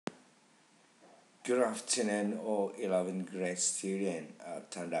Good afternoon, all 11 grade students ở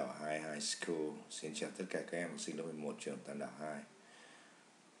Tam Đảo 2 High School. Xin chào tất cả các em học sinh lớp 11 trường Tam Đảo 2.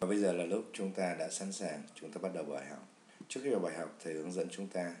 Và bây giờ là lúc chúng ta đã sẵn sàng, chúng ta bắt đầu bài học. Trước khi vào bài học, thầy hướng dẫn chúng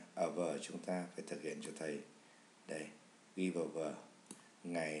ta, ở vở chúng ta phải thực hiện cho thầy. Đây, ghi vào vở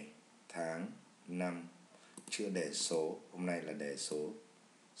ngày, tháng, năm, chữa đề số. Hôm nay là đề số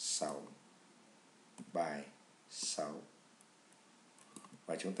 6, bài 6.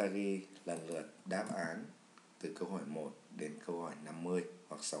 Và chúng ta ghi lần lượt đáp án từ câu hỏi 1 đến câu hỏi 50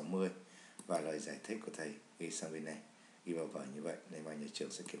 hoặc 60 và lời giải thích của thầy ghi sang bên này, ghi vào vở như vậy để mai nhà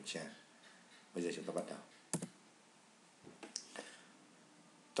trường sẽ kiểm tra. Bây giờ chúng ta bắt đầu.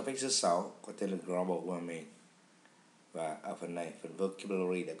 Topic số 6 có tên là Global Warming. Và ở phần này, phần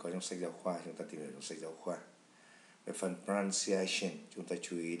vocabulary đã có trong sách giáo khoa, chúng ta tìm hiểu trong sách giáo khoa. Về phần pronunciation, chúng ta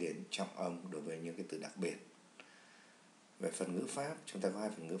chú ý đến trọng âm đối với những cái từ đặc biệt. Về phần ngữ pháp, chúng ta có hai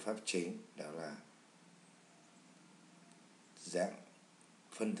phần ngữ pháp chính, đó là dạng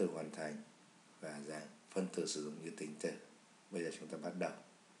phân từ hoàn thành và dạng phân từ sử dụng như tính từ. Bây giờ chúng ta bắt đầu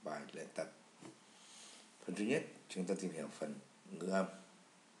bài luyện tập. Phần thứ nhất, chúng ta tìm hiểu phần ngữ âm.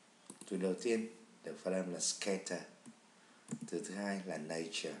 Từ đầu tiên được phát âm là scatter. Từ thứ hai là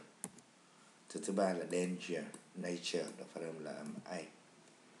nature. Từ thứ ba là danger. Nature được phát âm là âm A.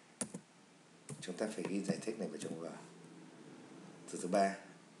 Chúng ta phải ghi giải thích này vào trong vở. Từ thứ ba,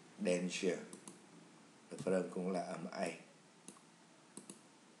 danger được phát âm cũng là âm A.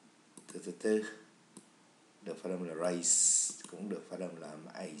 Từ thứ tư được phát âm là race, cũng được phát âm là âm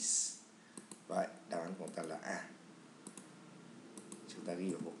ace. Vậy đáp án của ta là A. Chúng ta ghi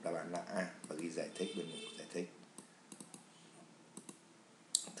vào mục đáp án là A và ghi giải thích bên mục giải thích.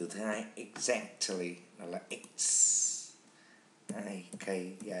 Từ thứ hai, exactly, nó là X.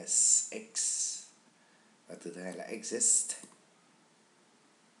 I-K, yes, X. Và từ thứ hai là exist.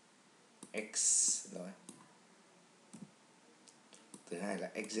 X, rồi. Thứ hai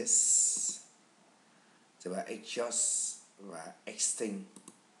là exist. Thứ ba exhaust và extinct.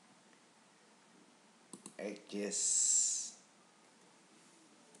 Exist.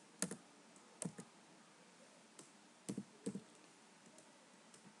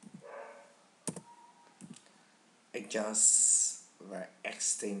 Exhaust và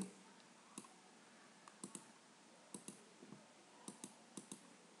extinct.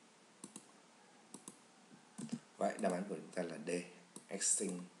 Vậy đáp án của chúng ta là D,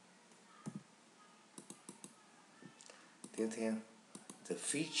 extinct. Tiếp theo, the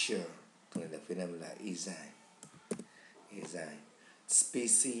feature, từ này được phiên âm là y dài. Y dài.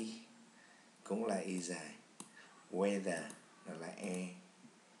 Species cũng là y dài. Weather nó là E.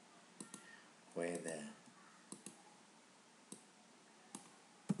 Weather.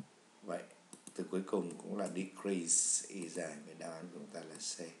 Vậy từ cuối cùng cũng là decrease, y dài. Vậy đáp án của chúng ta là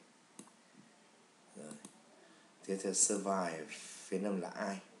C. Rồi. Tiếp theo survive, phiên âm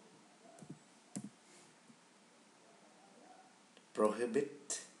là I. Prohibit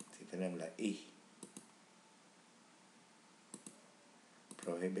thì phiên âm là Y.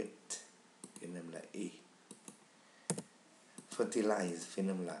 Prohibit phiên âm là Y. Fertilize phiên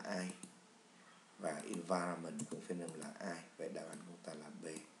âm là I. Và environment cũng phiên âm là I. Vậy đáp án của ta là B.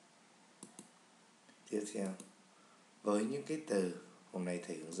 Tiếp theo, với những cái từ hôm nay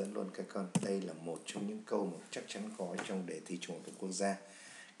thầy hướng dẫn luôn các con. Đây là một trong những câu mà chắc chắn có trong đề thi Trung học phổ thông quốc gia.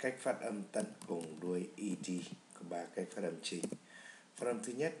 Cách phát âm tận cùng đuôi ed, có 3 cách phát âm chính. Phát âm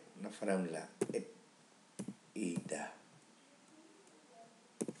thứ nhất, nó phát âm là it, id.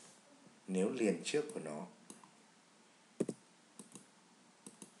 Nếu liền trước của nó,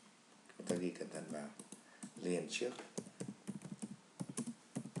 chúng ta ghi cẩn thận vào, liền trước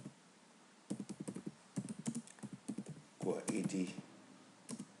của ed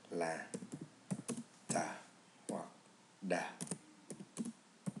là ta hoặc đà.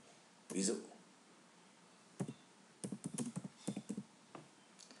 Ví dụ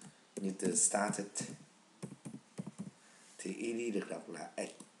như từ started thì ed được đọc là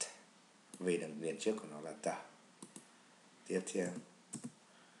it vì đằng liền trước của nó là ta. Tiếp theo,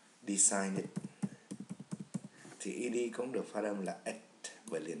 decided thì ed cũng được phát âm là it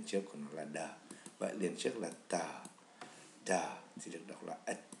và liền trước của nó là the. Vậy liền trước là the thì được đọc là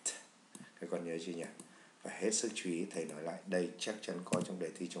it. Các con nhớ chưa nhỉ? Phải hết sức chú ý, thầy nói lại đây chắc chắn có trong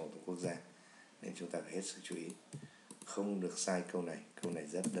đề thi Trung học phổ thông quốc gia nên chúng ta phải hết sức chú ý, không được sai câu này. Câu này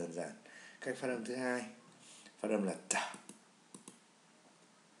rất đơn giản. Cách phát âm thứ hai, phát âm là ta.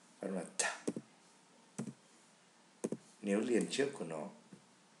 Phát âm là ta. Nếu liền trước của nó,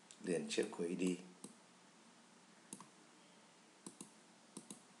 liền trước của ed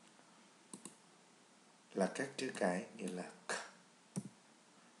là các chữ cái như là k,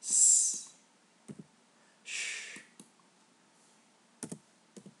 s,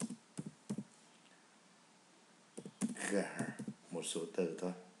 G, một số từ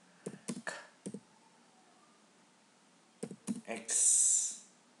thôi. X,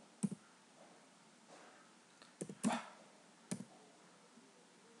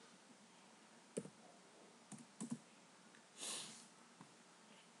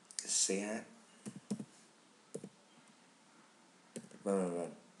 CH.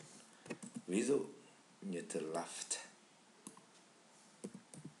 Vâng. Ví dụ như từ left,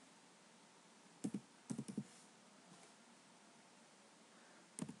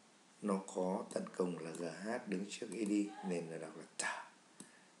 nó có tận cùng là GH đứng trước ED nên là đọc là ta.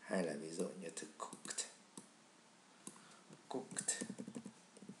 Hay là ví dụ như từ cooked,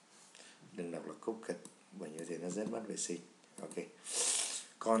 đừng đọc là cooked bởi như thế nó rất mất vệ sinh. Ok.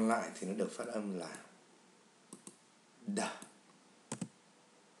 Còn lại thì nó được phát âm là đ.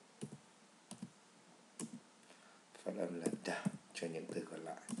 Phát âm là đ cho những từ còn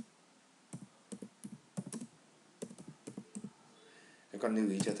lại. Các con lưu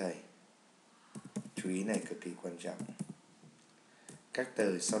ý cho thầy. Chú ý này cực kỳ quan trọng. Các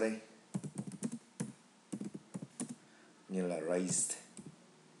từ sau đây như là raised,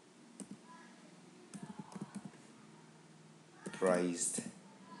 praised,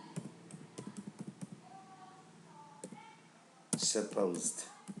 supposed,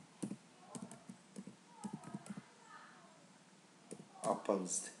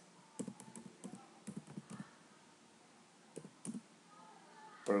 opposed,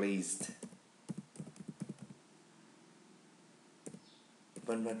 pleased,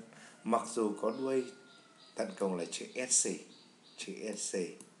 vân vân. Mặc dù có đuôi tận cùng là chữ SC, chữ SC,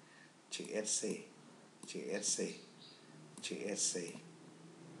 chữ SC, chữ SC, chữ SC,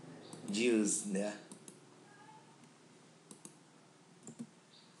 use nữa.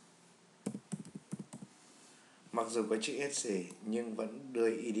 Mặc dù có chữ SC nhưng vẫn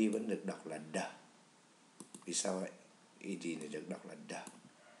đuôi ED vẫn được đọc là D. Vì sao vậy? ED này được đọc là D,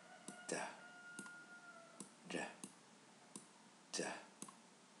 D, D, D,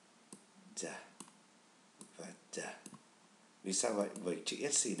 D và D. Vì sao vậy? Bởi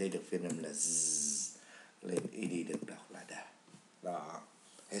chữ SC đây được phiên âm là Z, lên ED được đọc là D. Đó,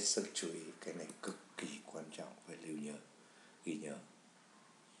 hết sức chú ý, cái này cực kỳ quan trọng, phải lưu nhớ, ghi nhớ.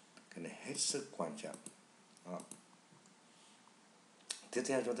 Cái này hết sức quan trọng. Đó. Tiếp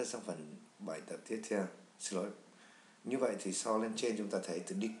theo chúng ta sang phần bài tập tiếp theo. Xin lỗi. Như vậy thì so lên trên chúng ta thấy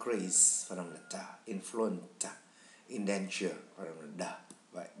từ decrease phát âm là ta, influence ta, indenture phát âm là đa.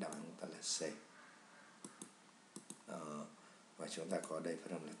 Vậy đáp án chúng ta là C. Và chúng ta có đây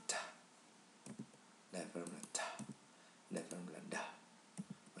phát âm là ta, đây phát âm là ta, đây phát âm là đa,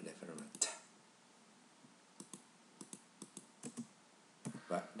 và đây phát âm là ta.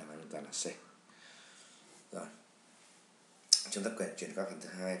 Vậy đáp án chúng ta là C. Rồi. Chúng ta chuyển qua phần thứ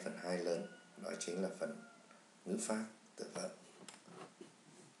hai, phần 2 lớn, đó chính là phần ngữ pháp từ vựng.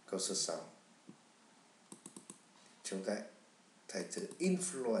 Câu số 6. Chúng ta thấy từ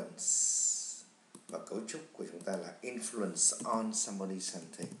influence và cấu trúc của chúng ta là influence on somebody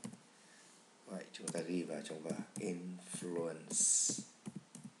something. Vậy chúng ta ghi vào trong vở influence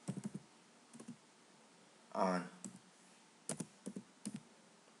on,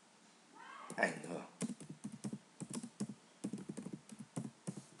 ảnh hưởng.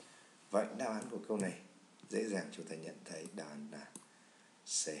 Vậy đáp án của câu này dễ dàng chúng ta nhận thấy đáp án là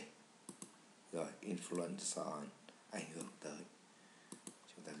C. Rồi, influence on, ảnh hưởng tới.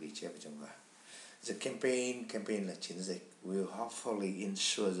 Chúng ta ghi chép vào trong vở. The campaign là chiến dịch, will hopefully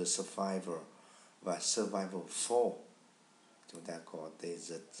ensure the survival và survival for. Chúng ta có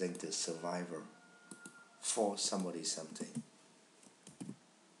danh từ survival for somebody something.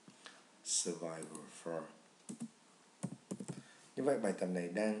 Survival for. Như vậy bài tập này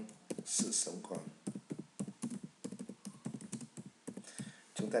đang sự sống còn.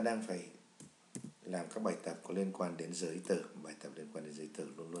 Chúng ta đang phải làm các bài tập có liên quan đến giới từ. Bài tập liên quan đến giới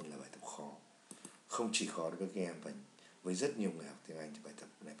từ luôn luôn là bài tập khó. Không chỉ khó đối với các em, và với rất nhiều người học tiếng Anh thì bài tập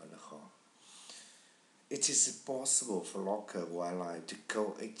này vẫn là khó. It is possible for local wildlife to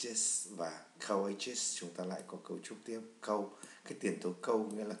coexist, và coexist chúng ta lại có cấu trúc tiếp. Cái tiền tố câu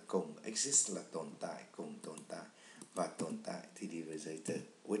nghĩa là cùng, exist là tồn tại, cùng tồn tại, và tồn tại thì đi với giới từ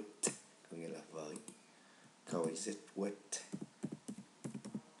with, có nghĩa là với. Coexist with,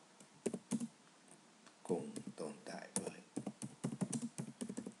 cùng tồn tại với.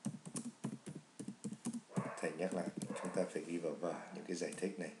 Thầy nhắc lại, chúng ta phải ghi vào vở những cái giải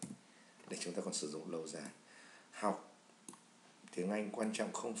thích này để chúng ta còn sử dụng lâu dài. Học tiếng Anh quan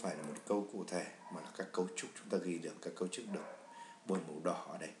trọng không phải là một câu cụ thể, mà là các cấu trúc chúng ta ghi được, các cấu trúc được bôi màu đỏ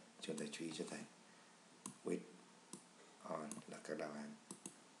ở đây. Chúng ta chú ý cho thầy. With, on là các đáp án.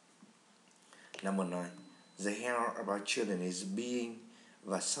 Number 9. The health of our children is being,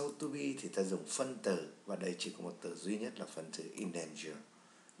 và sau to be thì ta dùng phân từ, và đây chỉ có một từ duy nhất là phân từ in danger,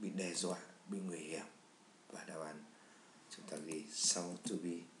 bị đe dọa, bị nguy hiểm. Và đáp án chúng ta ghi sau to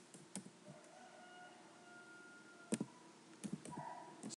be.